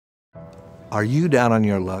Are you down on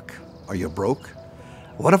your luck? Are you broke?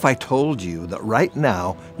 What if I told you that right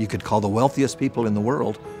now you could call the wealthiest people in the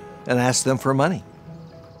world and ask them for money?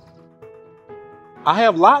 I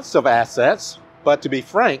have lots of assets, but to be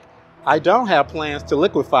frank, I don't have plans to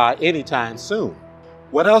liquefy anytime soon.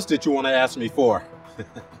 What else did you want to ask me for?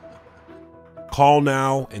 Call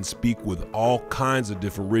now and speak with all kinds of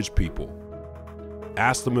different rich people.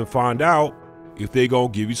 Ask them and find out if they gonna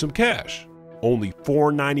give you some cash. Only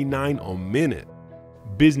 $4.99 a minute.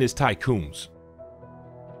 Business tycoons.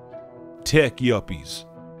 Tech yuppies.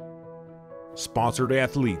 Sponsored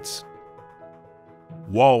athletes.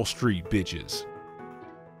 Wall Street bitches.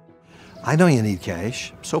 I know you need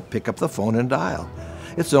cash, so pick up the phone and dial.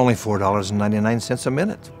 It's only $4.99 a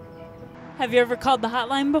minute. Have you ever called the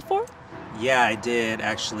hotline before? Yeah, I did,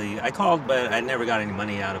 actually. I called, but I never got any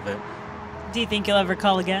money out of it. Do you think you'll ever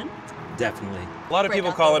call again? Definitely. A lot of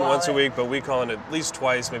people call in once a week, but we call in at least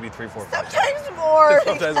twice, maybe 3, 4, 5 times. Sometimes more.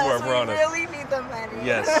 Sometimes more, if we're honest. We really need the money.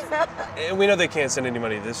 Yes. And we know they can't send any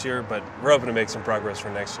money this year, but we're hoping to make some progress for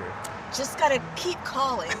next year. Just gotta keep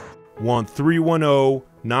calling.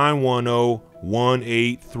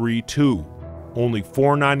 1-310-910-1832. Only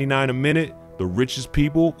 $4.99 a minute. The richest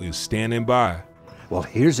people is standing by. Well,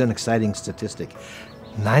 here's an exciting statistic.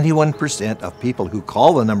 91% of people who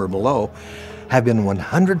call the number below have been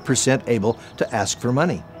 100% able to ask for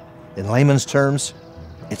money. In layman's terms,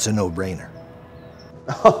 it's a no-brainer.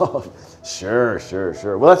 Oh, sure.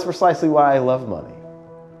 Well, that's precisely why I love money.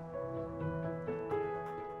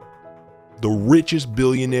 The richest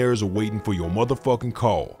billionaires are waiting for your motherfucking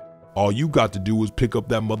call. All you got to do is pick up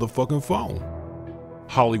that motherfucking phone.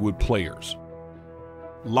 Hollywood players,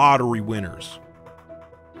 lottery winners,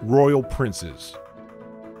 royal princes,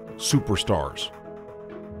 superstars,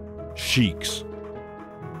 sheiks,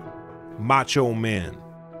 macho men,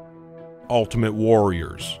 ultimate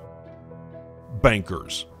warriors,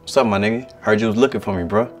 bankers. What's up, my nigga? Heard you was looking for me,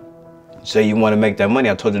 bro. Say you want to make that money,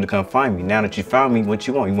 I told you to come find me. Now that you found me, what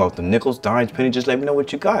you want? You want the nickels, dimes, pennies? Just let me know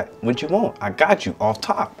what you got. What you want? I got you, off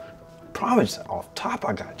top. Promise, off top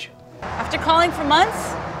I got you. After calling for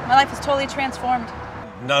months, my life is totally transformed.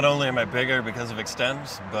 Not only am I bigger because of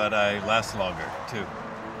Extends, but I last longer, too.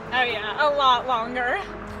 Oh yeah, a lot longer.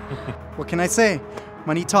 What can I say?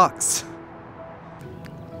 Money talks.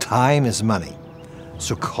 Time is money,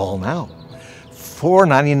 so call now.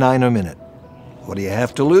 $4.99 a minute. What do you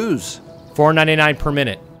have to lose? $4.99 per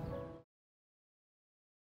minute.